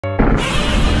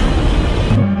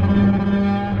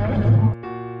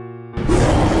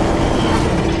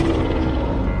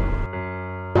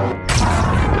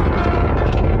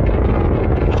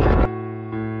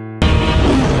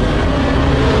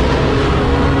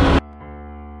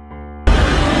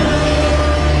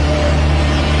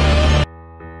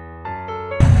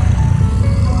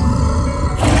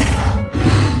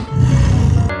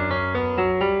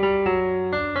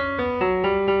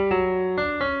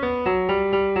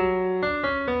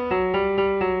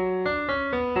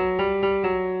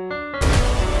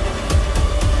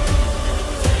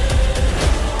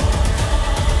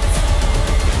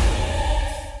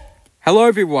Hello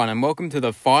everyone and welcome to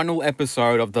the final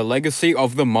episode of the Legacy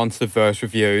of the Monsterverse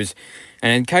reviews.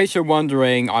 And in case you're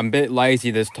wondering, I'm a bit lazy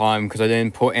this time because I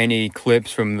didn't put any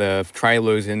clips from the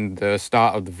trailers in the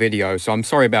start of the video, so I'm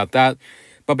sorry about that.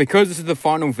 But because this is the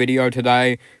final video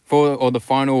today, the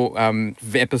final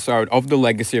episode of the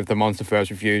Legacy of the Monsterverse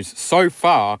reviews so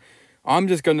far, I'm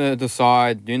just going to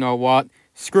decide, you know what,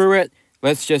 screw it,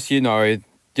 let's just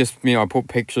put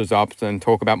pictures up and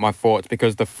talk about my thoughts,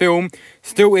 because the film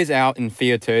still is out in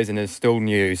theaters and is still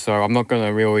new, so I'm not going to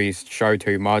really show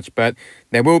too much, but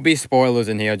there will be spoilers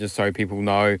in here, just so people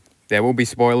know. There will be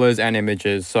spoilers and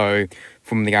images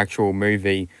from the actual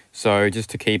movie, so just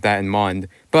to keep that in mind.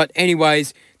 But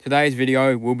anyways, today's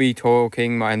video we'll be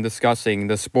talking and discussing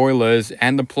the spoilers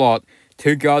and the plot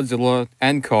to Godzilla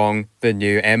and Kong, The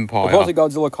New Empire. The plot to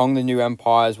Godzilla Kong, The New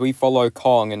Empire, as we follow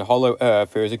Kong in Hollow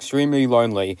Earth, who is extremely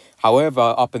lonely.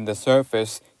 However, up in the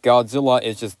surface, Godzilla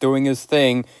is just doing his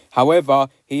thing. However,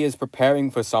 he is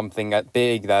preparing for something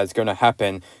big that is going to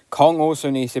happen. Kong also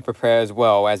needs to prepare as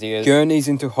well, as he journeys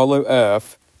into Hollow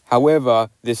Earth. However,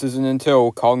 this isn't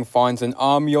until Kong finds an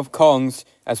army of Kongs,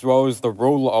 as well as the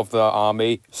ruler of the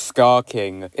army, Scar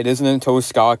King. It isn't until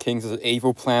Scar King's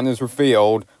evil plan is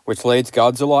revealed, which leads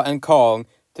Godzilla and Kong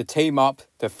to team up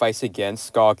to face against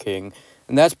Scar King.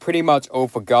 And that's pretty much all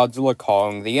for Godzilla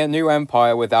Kong, The New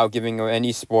Empire, without giving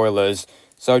any spoilers.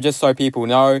 So just so people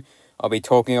know, I'll be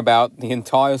talking about the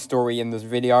entire story in this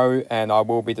video, and I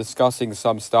will be discussing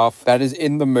some stuff that is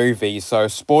in the movie. So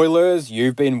spoilers,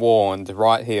 you've been warned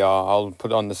right here. I'll put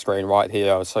it on the screen right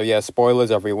here. So yeah, spoilers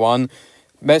everyone.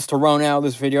 Best to run out of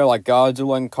this video like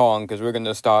Godzilla and Kong, because we're going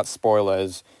to start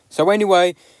spoilers. So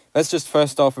anyway, let's just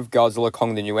first off with Godzilla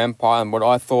Kong The New Empire and what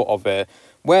I thought of it.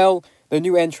 Well, the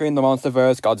new entry in the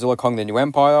Monsterverse, Godzilla Kong The New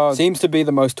Empire, seems to be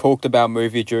the most talked about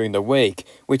movie during the week,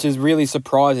 which is really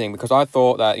surprising because I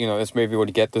thought that, this movie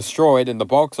would get destroyed in the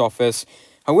box office.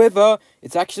 However,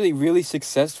 it's actually really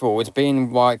successful. It's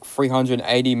been like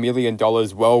 $380 million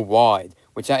worldwide,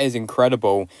 which that is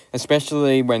incredible,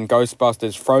 especially when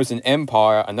Ghostbusters Frozen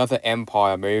Empire, another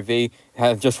Empire movie,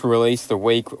 has just released the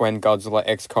week when Godzilla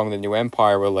X Kong The New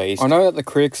Empire released. I know that the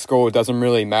critic score doesn't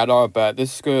really matter, but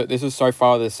this is so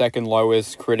far the second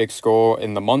lowest critic score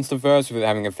in the Monsterverse, with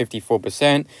having a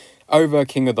 54%. Over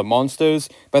King of the Monsters,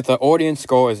 but the audience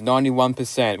score is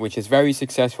 91%, which is very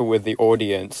successful with the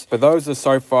audience. But those are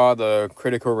so far the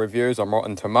critical reviews on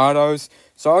Rotten Tomatoes.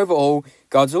 So overall,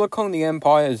 Godzilla Kong The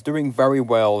Empire is doing very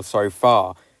well so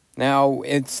far. Now,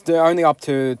 it's only up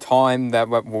to time that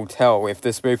will tell if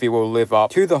this movie will live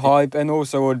up to the hype, and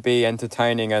also would be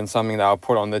entertaining and something that I'll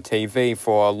put on the TV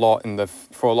for a lot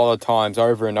of times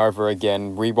over and over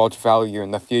again, rewatch value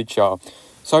in the future.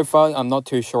 So far, I'm not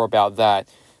too sure about that.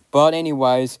 But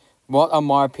anyways, what are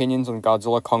my opinions on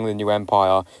Godzilla Kong The New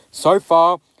Empire? So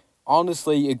far,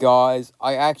 honestly, you guys,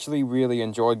 I actually really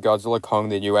enjoyed Godzilla Kong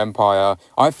The New Empire.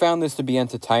 I found this to be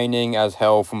entertaining as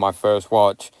hell for my first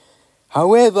watch.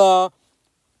 However,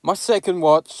 my second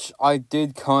watch, I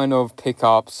did kind of pick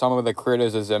up some of the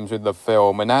criticisms with the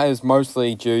film, and that is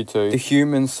mostly due to the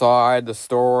human side, the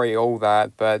story, all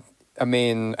that,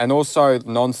 and also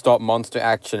non-stop monster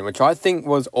action, which I think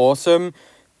was awesome,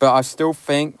 but I still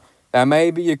think that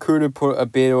maybe you could have put a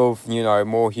bit of,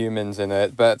 more humans in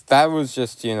it. But that was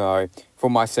just, for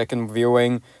my second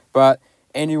viewing. But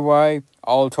anyway,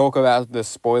 I'll talk about the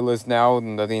spoilers now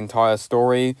and the entire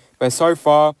story. But so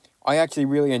far, I actually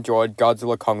really enjoyed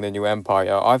Godzilla Kong The New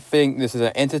Empire. I think this is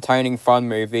an entertaining, fun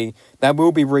movie that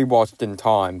will be rewatched in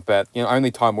time. But, only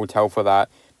time will tell for that.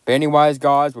 But anyways,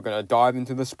 guys, we're going to dive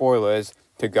into the spoilers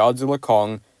to Godzilla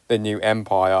Kong The New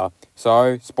Empire.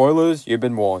 So, spoilers, you've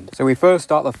been warned. So we first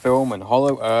start the film in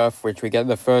Hollow Earth, which we get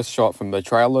the first shot from the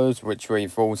trailers, which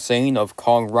we've all seen of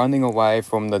Kong running away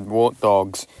from the wart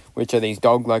dogs, which are these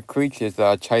dog-like creatures that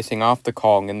are chasing after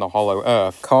Kong in the Hollow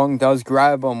Earth. Kong does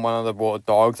grab on one of the wart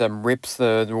dogs and rips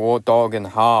the wart dog in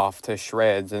half to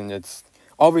shreds, and it's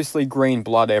obviously green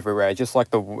blood everywhere, just like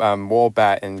the war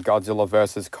bat in Godzilla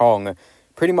vs. Kong.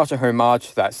 Pretty much a homage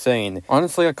to that scene.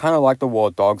 Honestly, I kind of like the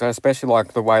wart dogs. I especially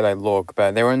like the way they look,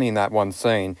 but they're only in that one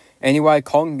scene. Anyway,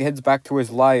 Kong heads back to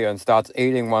his lair and starts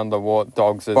eating one of the wart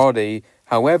dogs' body.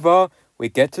 However, we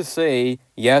get to see,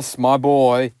 yes, my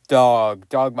boy, Doug.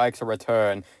 Doug makes a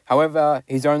return. However,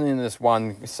 he's only in this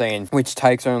one scene, which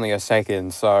takes only a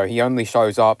second, so he only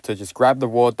shows up to just grab the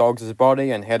wart dog's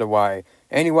body and head away.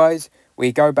 Anyways,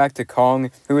 we go back to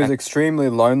Kong, who is extremely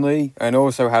lonely and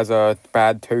also has a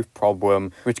bad tooth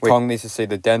problem, which Kong needs to see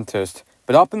the dentist.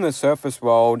 But up in the surface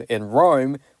world, in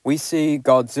Rome, we see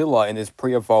Godzilla in his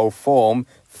pre-evolved form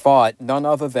fight none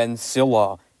other than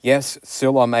Zilla. Yes,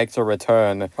 Scylla makes a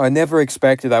return. I never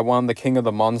expected that one of the King of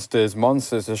the monsters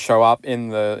to show up in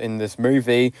this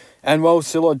movie, and well,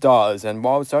 Scylla does, and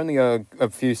while it's only a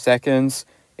few seconds,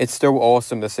 it's still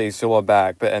awesome to see Scylla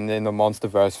back, but and in the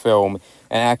Monsterverse film,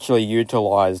 and actually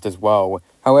utilized as well.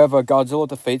 However, Godzilla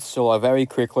defeats Scylla very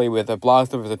quickly with a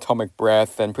blast of his atomic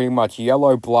breath, and pretty much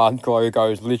yellow blood glow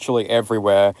goes literally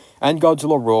everywhere, and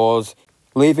Godzilla roars,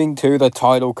 leaving to the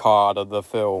title card of the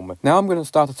film. Now I'm going to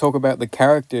start to talk about the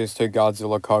characters to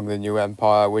Godzilla Kong the New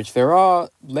Empire, which there are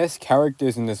less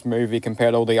characters in this movie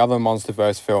compared to all the other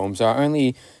Monsterverse films. There are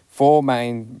only 4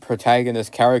 main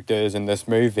protagonist characters in this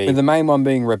movie, with the main one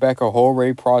being Rebecca Hall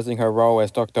reprising her role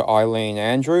as Dr. Eileen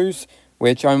Andrews,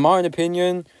 which in my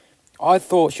opinion, I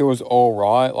thought she was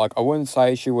alright. Like, I wouldn't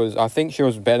say she was, I think she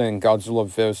was better than Godzilla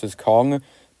vs. Kong,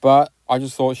 but I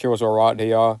just thought she was alright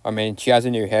here. I mean, she has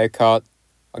a new haircut.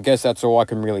 I guess that's all I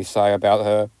can really say about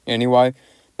her. Anyway,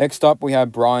 next up we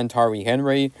have Brian Tyree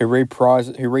Henry, who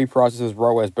reprises his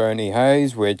role as Bernie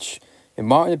Hayes, which, in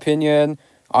my opinion,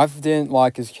 I didn't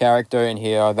like his character in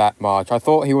here that much. I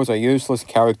thought he was a useless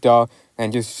character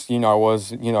and just,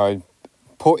 was,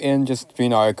 put in just,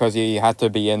 because he had to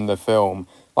be in the film.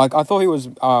 Like, I thought he was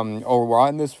alright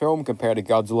in this film compared to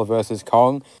Godzilla vs.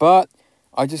 Kong, but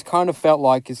I just kind of felt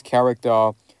like his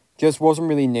character just wasn't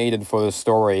really needed for the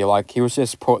story. Like, he was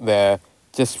just put there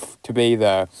just to be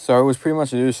there. So it was pretty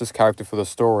much a useless character for the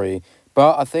story.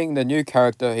 But I think the new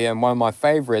character here, and one of my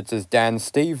favorites, is Dan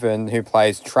Stephen, who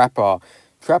plays Trapper.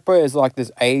 Trapper is like this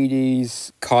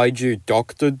 80s kaiju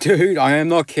doctor dude. I am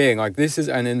not kidding. Like, this is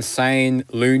an insane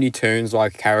Looney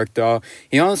Tunes-like character.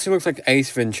 He honestly looks like Ace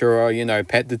Ventura,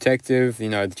 Pet Detective,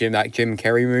 that Jim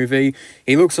Carrey movie.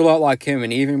 He looks a lot like him,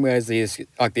 and even wears the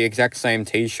exact same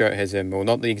t-shirt as him. Well,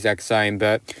 not the exact same,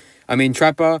 but, I mean,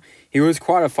 Trapper, he was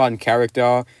quite a fun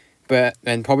character,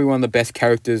 and probably one of the best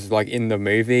characters, in the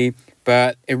movie.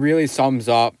 But it really sums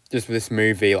up just this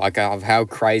movie, of how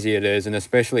crazy it is, and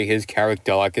especially his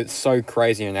character. It's so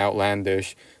crazy and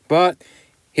outlandish. But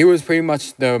he was pretty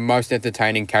much the most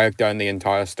entertaining character in the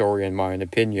entire story, in my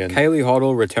opinion. Kaylee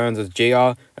Hoddle returns as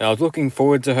Gia, and I was looking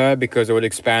forward to her because it would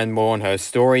expand more on her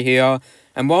story here.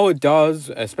 And while it does,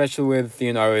 especially with,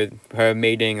 her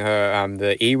meeting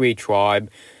the Iwi tribe,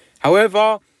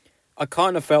 however, I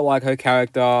kind of felt like her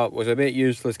character was a bit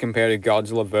useless compared to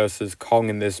Godzilla vs. Kong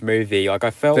in this movie. I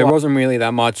felt there wasn't really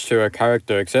that much to her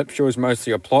character, except she was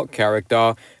mostly a plot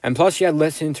character, and plus she had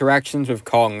less interactions with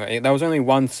Kong. There was only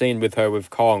one scene with her with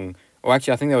Kong. Well,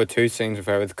 actually, I think there were 2 scenes with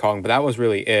her with Kong, but that was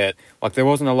really it. There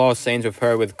wasn't a lot of scenes with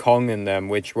her with Kong in them,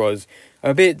 which was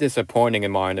a bit disappointing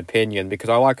in my opinion, because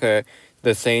I like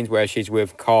the scenes where she's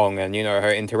with Kong and,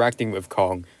 her interacting with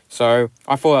Kong. So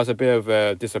I thought that was a bit of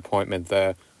a disappointment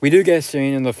there. We do get a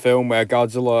scene in the film where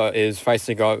Godzilla is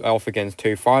facing off against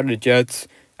 2 fighter jets,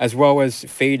 as well as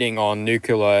feeding on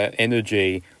nuclear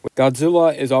energy.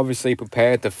 Godzilla is obviously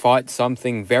prepared to fight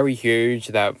something very huge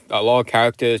that a lot of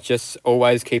characters just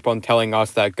always keep on telling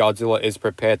us that Godzilla is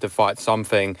prepared to fight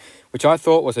something, which I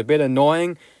thought was a bit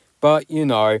annoying, but,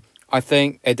 I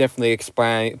think it definitely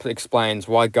explains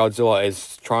why Godzilla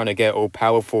is trying to get all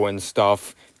powerful and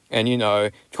stuff, and,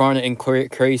 trying to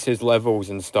increase his levels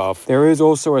and stuff. There is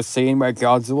also a scene where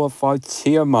Godzilla fights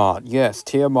Tiamat. Yes,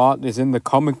 Tiamat is in the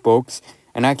comic books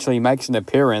and actually makes an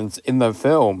appearance in the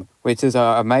film, which is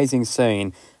an amazing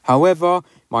scene. However,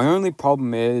 my only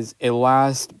problem is it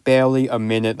lasts barely a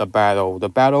minute, the battle. The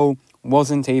battle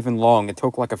wasn't even long. It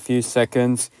took a few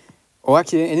seconds. Or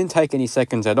actually, it didn't take any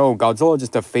seconds at all. Godzilla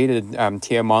just defeated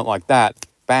Tiamat like that.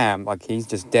 Bam, he's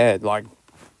just dead.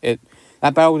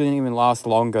 That battle didn't even last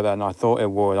longer than I thought it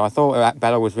would. I thought that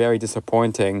battle was very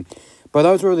disappointing. But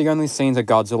those were the only scenes of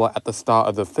Godzilla at the start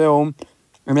of the film.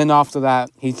 And then after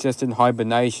that, he's just in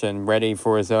hibernation, ready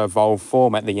for his evolved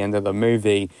form at the end of the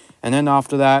movie. And then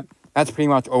after that, that's pretty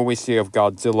much all we see of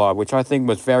Godzilla, which I think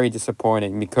was very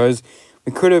disappointing because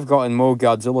we could have gotten more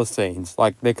Godzilla scenes.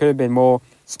 There could have been more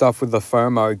stuff with the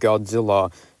Thermo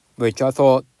Godzilla, which I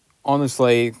thought,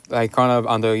 honestly, they kind of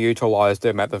underutilized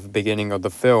him at the beginning of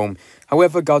the film.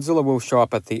 However, Godzilla will show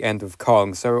up at the end of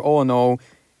Kong, so all in all,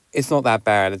 it's not that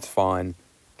bad, it's fine.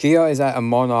 Gia is at a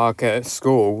monarch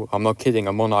school, I'm not kidding,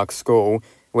 a monarch school,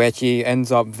 where she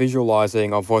ends up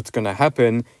visualizing of what's going to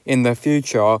happen in the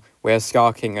future where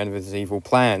Scar King and his evil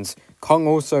plans. Kong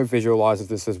also visualizes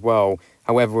this as well.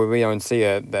 However, we don't see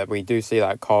it, but we do see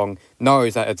that Kong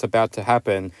knows that it's about to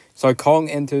happen. So Kong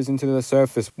enters into the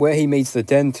surface where he meets the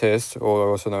dentist, or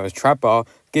also known as Trapper,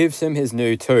 gives him his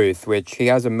new tooth, which he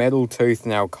has a metal tooth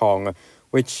now, Kong,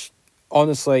 which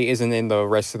honestly isn't in the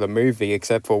rest of the movie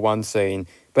except for one scene.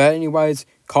 But anyways,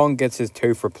 Kong gets his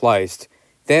tooth replaced.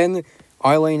 Then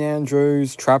Eileen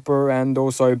Andrews, Trapper, and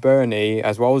also Bernie,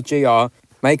 as well as Gia,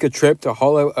 make a trip to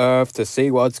Hollow Earth to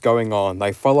see what's going on.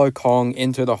 They follow Kong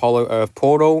into the Hollow Earth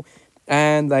portal,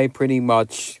 and they pretty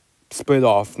much split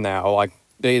off now. Like,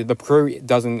 the crew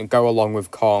doesn't go along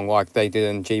with Kong like they did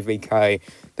in GVK.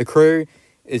 The crew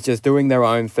is just doing their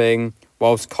own thing,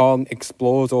 whilst Kong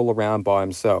explores all around by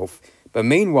himself. But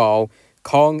meanwhile,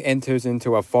 Kong enters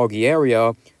into a foggy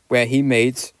area where he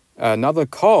meets another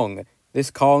Kong.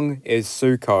 This Kong is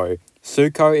Zuko.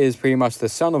 Zuko is pretty much the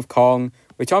son of Kong,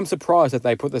 which I'm surprised that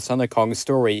they put the son of Kong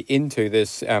story into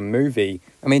this movie.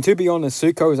 I mean, to be honest,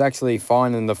 Zuko is actually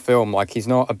fine in the film. Like, he's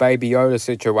not a Baby Yoda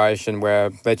situation where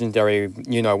Legendary,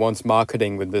 wants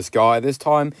marketing with this guy. This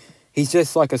time, he's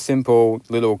just like a simple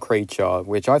little creature,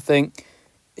 which I think,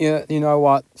 you know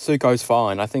what, Zuko's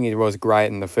fine. I think he was great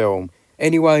in the film.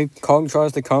 Anyway, Kong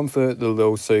tries to comfort the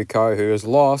little Zuko who is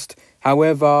lost.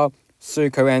 However,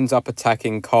 Zuko ends up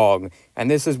attacking Kong. And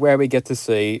this is where we get to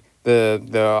see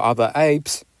the other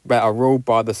apes that are ruled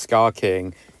by the Scar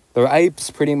King. The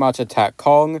apes pretty much attack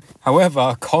Kong.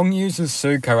 However, Kong uses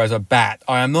Zuko as a bat.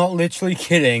 I am not literally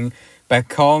kidding, but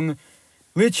Kong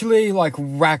literally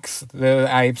racks the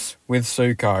apes with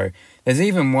Zuko. There's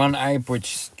even one ape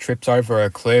which trips over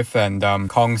a cliff and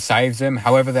Kong saves him.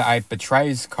 However, the ape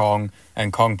betrays Kong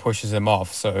and Kong pushes him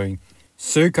off. So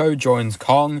Zuko joins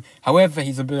Kong. However,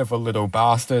 he's a bit of a little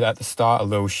bastard at the start, a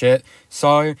little shit.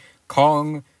 So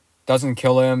Kong doesn't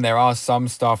kill him. There are some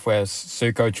stuff where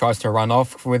Zuko tries to run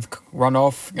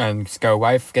off and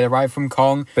get away from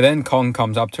Kong. But then Kong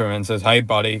comes up to him and says, "Hey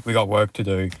buddy, we got work to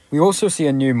do." We also see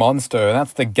a new monster, and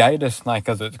that's the gator snake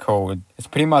as it's called. It's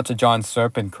pretty much a giant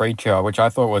serpent creature, which I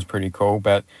thought was pretty cool,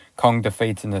 but Kong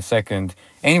defeats in a second.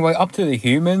 Anyway, up to the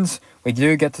humans, we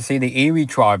do get to see the Iwi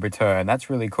tribe return. That's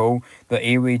really cool. The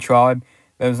Iwi tribe,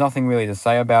 there's nothing really to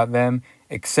say about them,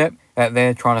 except that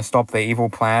they're trying to stop the evil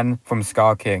plan from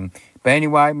Scar King. But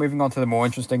anyway, moving on to the more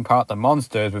interesting part, the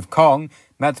monsters with Kong.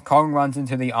 That's Kong runs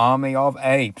into the army of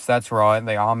apes. That's right,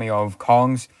 the army of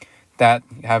Kongs that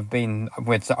have been,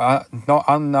 not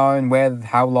unknown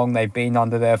how long they've been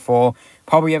under there for.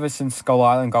 Probably ever since Skull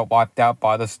Island got wiped out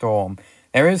by the storm.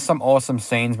 There is some awesome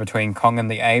scenes between Kong and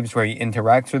the apes where he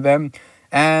interacts with them.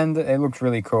 And it looks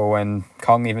really cool, and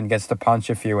Kong even gets to punch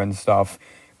a few and stuff.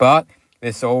 But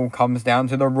this all comes down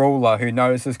to the ruler who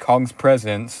notices Kong's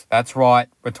presence. That's right,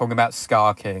 we're talking about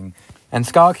Scar King. And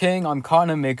Scar King, I'm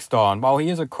kind of mixed on. While he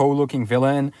is a cool-looking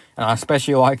villain, and I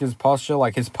especially like his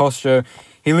posture,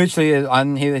 he literally is,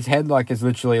 and his head is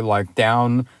literally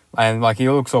down, and he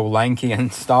looks all lanky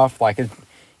and stuff.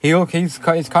 He's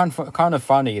kind of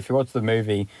funny if you watch the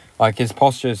movie. His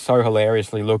posture is so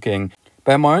hilariously looking.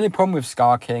 But my only problem with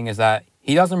Scar King is that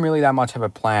he doesn't really that much have a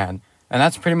plan. And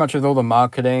that's pretty much with all the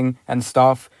marketing and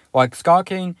stuff. Scar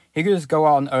King, he could just go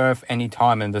out on Earth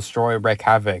anytime and destroy, wreak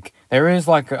havoc. There is,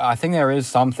 I think there is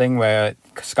something where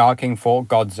Scar King fought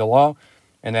Godzilla,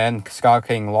 and then Scar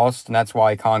King lost, and that's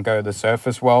why he can't go to the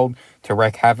surface world to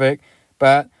wreak havoc.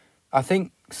 But I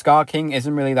think Scar King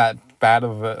isn't really that bad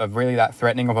of really that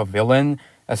threatening of a villain,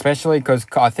 especially because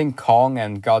I think Kong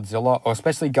and Godzilla, or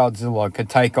especially Godzilla, could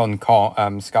take on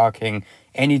Scar King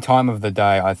any time of the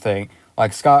day, I think.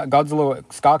 Scar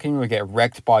King would get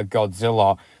wrecked by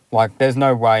Godzilla. There's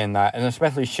no way in that. And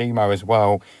especially Shimo as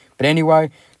well. But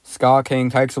anyway, Scar King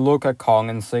takes a look at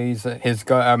Kong and sees his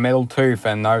metal tooth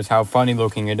and knows how funny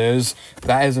looking it is.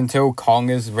 That is until Kong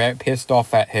is pissed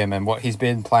off at him and what he's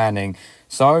been planning.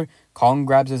 So Kong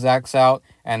grabs his axe out,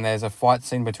 and there's a fight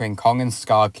scene between Kong and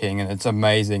Scar King, and it's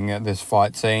amazing, this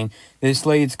fight scene. This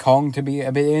leads Kong to be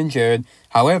a bit injured.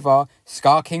 However,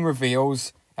 Scar King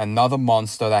reveals another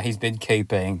monster that he's been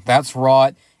keeping. That's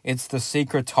right, it's the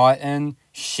secret titan,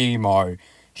 Shimo.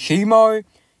 Shimo,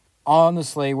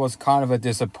 honestly, was kind of a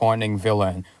disappointing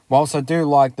villain. Whilst I do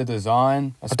like the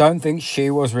design, I don't think she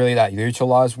was really that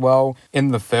utilized well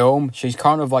in the film. She's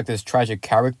kind of like this tragic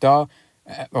character,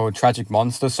 or tragic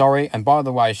monster, sorry. And by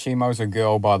the way, Shimo's a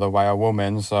girl, by the way, a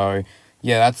woman. So,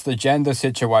 yeah, that's the gender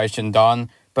situation done.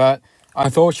 But I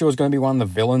thought she was going to be one of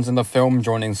the villains in the film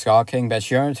joining Scar King, but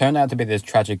she turned out to be this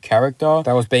tragic character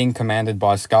that was being commanded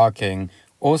by Scar King.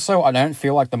 Also, I don't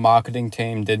feel like the marketing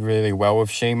team did really well with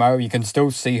Shimo. You can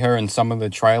still see her in some of the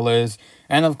trailers,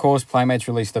 and of course, Playmates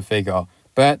released the figure.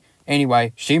 But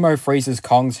anyway, Shimo freezes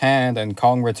Kong's hand, and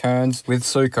Kong returns with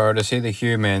Zuko to see the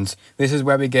humans. This is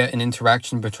where we get an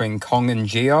interaction between Kong and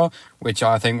Gia, which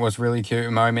I think was really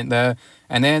cute moment there.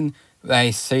 And then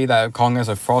they see that Kong has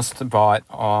a frostbite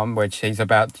arm, which he's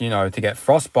about, to get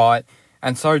frostbite.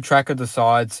 And so Tracker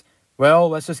decides, well,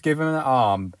 let's just give him an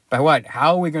arm. But wait,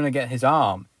 how are we going to get his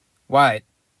arm? Wait,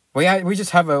 we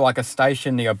just have a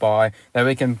station nearby that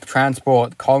we can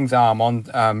transport Kong's arm on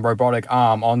robotic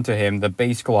arm onto him, the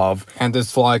Beast Glove, and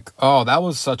it's like, oh, that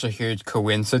was such a huge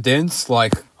coincidence.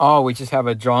 Like, oh, we just have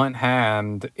a giant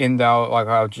hand in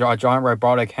our giant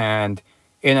robotic hand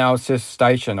in our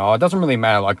station. Oh, it doesn't really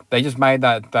matter. Like, they just made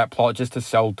that plot just to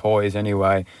sell toys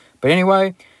anyway. But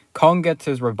anyway, Kong gets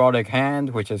his robotic hand,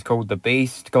 which is called the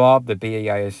Beast Glove, the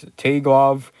BEAST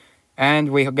glove. And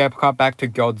we get cut back to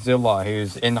Godzilla,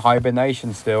 who's in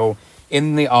hibernation still,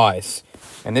 in the ice.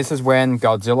 And this is when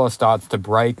Godzilla starts to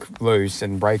break loose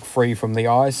and break free from the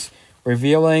ice,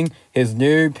 revealing his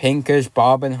new pinkish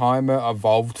Barbenheimer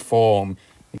evolved form.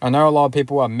 I know a lot of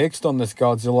people are mixed on this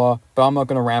Godzilla, but I'm not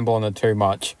going to ramble on it too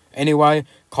much. Anyway,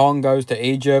 Kong goes to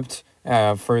Egypt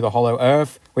through the Hollow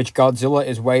Earth, which Godzilla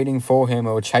is waiting for him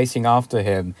or chasing after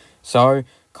him. So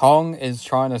Kong is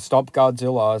trying to stop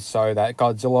Godzilla so that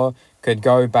Godzilla could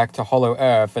go back to Hollow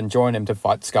Earth and join him to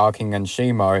fight Scar King and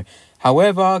Shimo.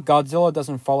 However, Godzilla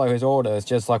doesn't follow his orders,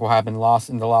 just like what happened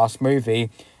in the last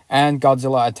movie, and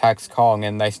Godzilla attacks Kong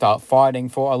and they start fighting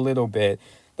for a little bit.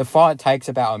 The fight takes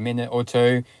about a minute or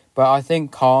two, but I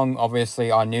think Kong,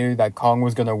 obviously I knew that Kong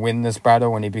was going to win this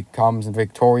battle when he becomes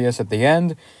victorious at the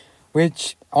end,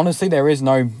 which honestly there is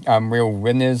no real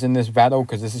winners in this battle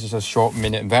because this is just a short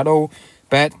minute battle.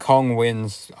 But Kong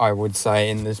wins, I would say,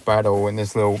 in this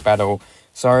little battle.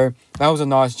 So that was a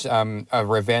nice a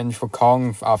revenge for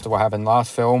Kong after what happened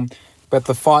last film. But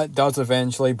the fight does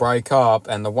eventually break up,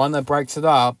 and the one that breaks it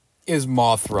up is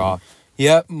Mothra.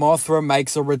 Yep, Mothra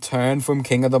makes a return from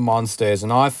King of the Monsters,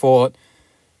 and I thought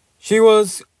she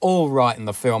was alright in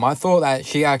the film. I thought that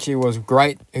she actually was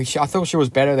great. I thought she was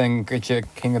better than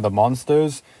King of the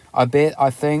Monsters a bit, I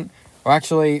think. Well,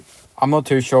 actually, I'm not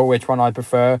too sure which one I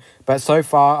prefer, but so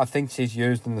far I think she's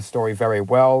used in the story very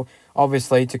well,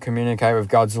 obviously to communicate with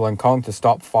Godzilla and Kong to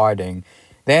stop fighting.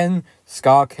 Then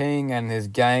Scar King and his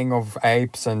gang of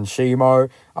apes and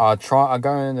Shimo are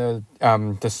going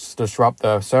to disrupt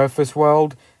the surface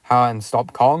world and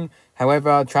stop Kong.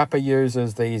 However, Trapper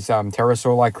uses these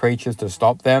pterosaur-like creatures to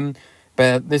stop them,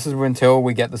 but this is until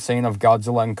we get the scene of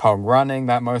Godzilla and Kong running,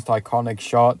 that most iconic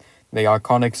shot, the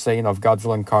iconic scene of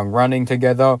Godzilla and Kong running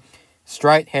together,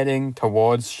 straight heading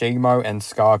towards Shimo and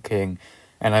Scar King.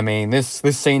 And I mean, this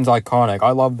scene's iconic. I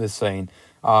love this scene.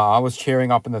 I was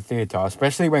cheering up in the theater,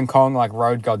 especially when Kong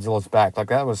rode Godzilla's back.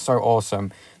 That was so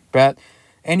awesome. But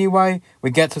anyway, we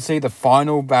get to see the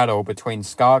final battle between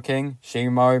Scar King,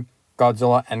 Shimo,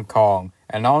 Godzilla, and Kong.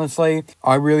 And honestly,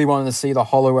 I really wanted to see the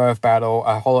Hollow Earth battle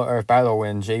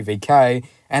in GVK,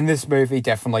 and this movie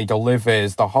definitely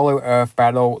delivers. The Hollow Earth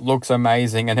battle looks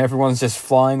amazing, and everyone's just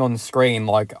flying on screen.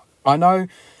 I know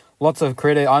lots of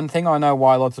I think I know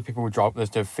why lots of people drop this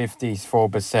to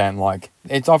 54%.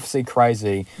 It's obviously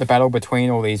crazy. The battle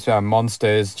between all these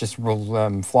monsters just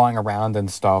flying around and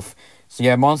stuff. So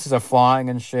yeah, monsters are flying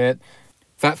and shit.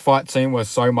 That fight scene was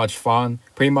so much fun.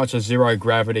 Pretty much a zero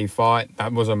gravity fight.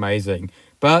 That was amazing.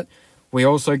 But we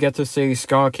also get to see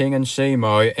Scar King and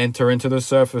Shimo enter into the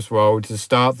surface world to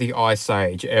start the Ice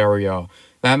Age area.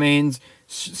 That means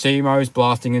Shimo's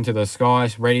blasting into the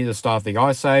skies, ready to start the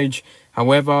Ice Age.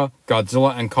 However,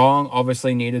 Godzilla and Kong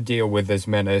obviously need to deal with this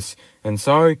menace. And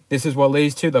so, this is what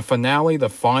leads to the finale, the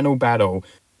final battle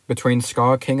between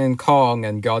Scar King and Kong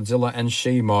and Godzilla and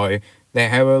Shimo. They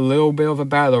have a little bit of a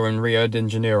battle in Rio de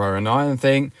Janeiro, and I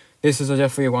think this is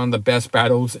definitely one of the best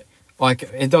battles.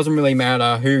 It doesn't really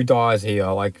matter who dies here.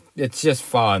 It's just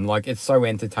fun. It's so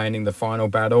entertaining, the final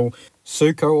battle.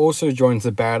 Zuko also joins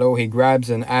the battle. He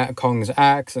grabs Kong's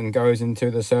axe and goes into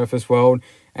the surface world,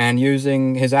 and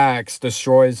using his axe,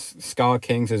 destroys Scar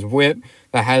King's whip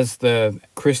that has the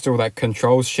crystal that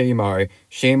controls Shimo.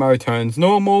 Shimo turns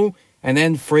normal, and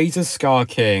then freezes Scar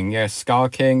King. Yes, Scar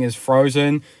King is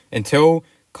frozen until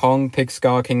Kong picks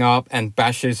Scar King up and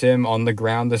bashes him on the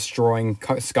ground, destroying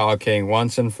Scar King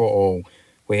once and for all.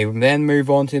 We then move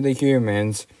on to the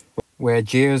humans, where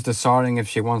Gia's deciding if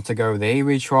she wants to go with the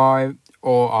Iwi tribe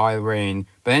or Irene,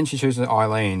 but then she chooses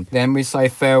Eileen. Then we say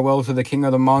farewell to the King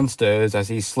of the Monsters as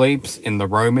he sleeps in the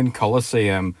Roman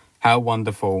Colosseum. How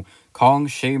wonderful. Kong,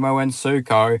 Shimo, and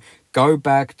Zuko go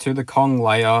back to the Kong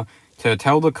lair to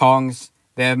tell the Kongs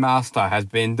their master has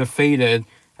been defeated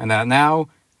and that now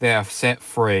they are set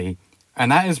free.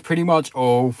 And that is pretty much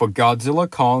all for Godzilla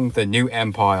Kong, The New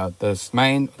Empire, the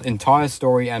main entire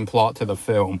story and plot to the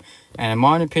film. And in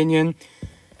my opinion,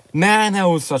 man, that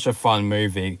was such a fun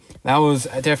movie. That was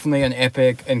definitely an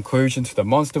epic inclusion to the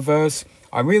Monsterverse.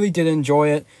 I really did enjoy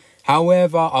it.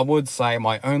 However, I would say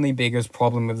my only biggest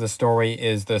problem with the story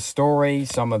is the story,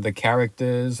 some of the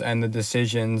characters, and the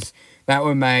decisions that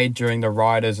were made during the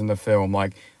writers in the film.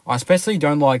 I especially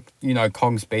don't like,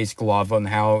 Kong's beast glove and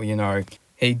how,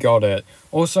 he got it.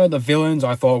 Also, the villains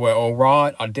I thought were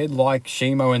alright. I did like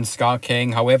Shimo and Scar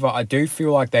King. However, I do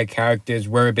feel like their characters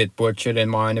were a bit butchered in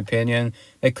my own opinion.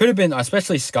 They could have been,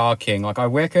 especially Scar King. Like,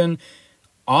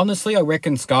 honestly, I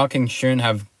reckon Scar King shouldn't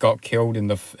have got killed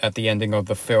at the ending of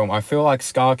the film. I feel like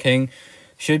Scar King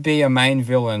should be a main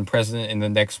villain present in the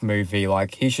next movie.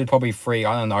 Like, he should probably free,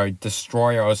 I don't know,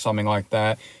 Destroyer or something like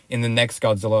that in the next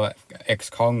Godzilla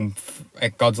X Kong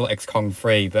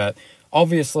 3. But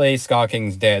obviously, Scar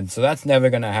King's dead, so that's never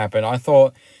going to happen. I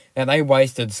thought that they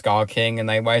wasted Scar King and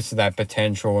they wasted that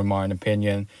potential, in my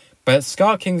opinion. But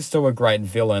Scar King's still a great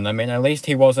villain. I mean, at least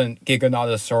he wasn't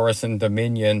Giganotosaurus and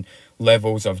Dominion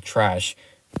levels of trash.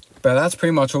 But that's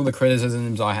pretty much all the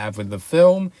criticisms I have with the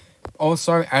film.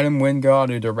 Also, Adam Wingard,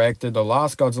 who directed the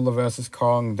last Godzilla vs.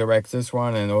 Kong, directs this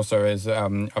one and also is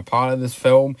a part of this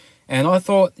film. And I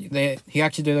thought that he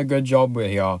actually did a good job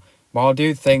with here. While I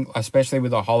do think, especially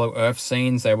with the Hollow Earth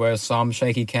scenes, there were some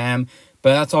shaky cam.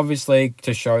 But that's obviously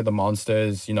to show the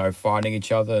monsters, fighting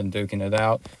each other and duking it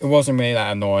out. It wasn't really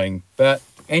that annoying. But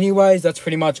anyways, that's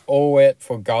pretty much all it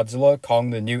for Godzilla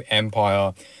Kong the New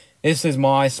Empire. This is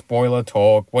my spoiler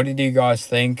talk. What did you guys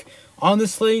think?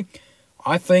 Honestly,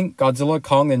 I think Godzilla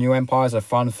Kong the New Empire is a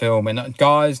fun film. And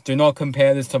guys, do not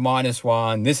compare this to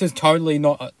 -1. This is totally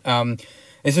not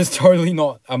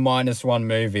a -1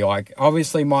 movie. Like,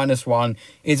 obviously -1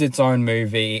 is its own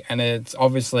movie, and it's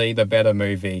obviously the better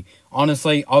movie.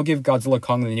 Honestly, I'll give Godzilla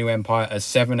Kong the New Empire a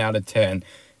 7 out of 10.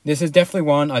 This is definitely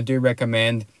one I do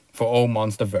recommend for all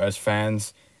Monsterverse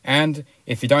fans. And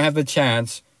if you don't have the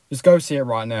chance, just go see it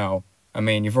right now. I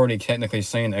mean, you've already technically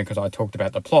seen it because I talked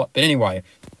about the plot. But anyway,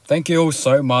 thank you all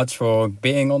so much for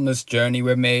being on this journey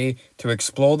with me to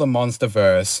explore the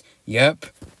Monsterverse. Yep,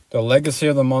 the legacy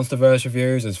of the Monsterverse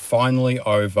reviews is finally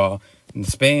over.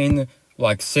 It's been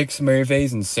like 6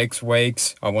 movies in 6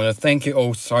 weeks. I want to thank you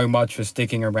all so much for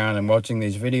sticking around and watching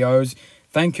these videos.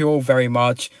 Thank you all very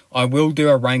much. I will do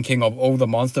a ranking of all the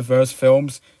Monsterverse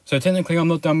films. So technically I'm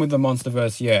not done with the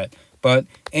Monsterverse yet. But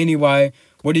anyway,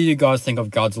 what do you guys think of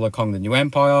Godzilla Kong the New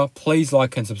Empire? Please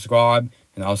like and subscribe.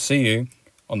 And I'll see you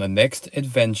on the next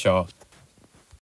adventure.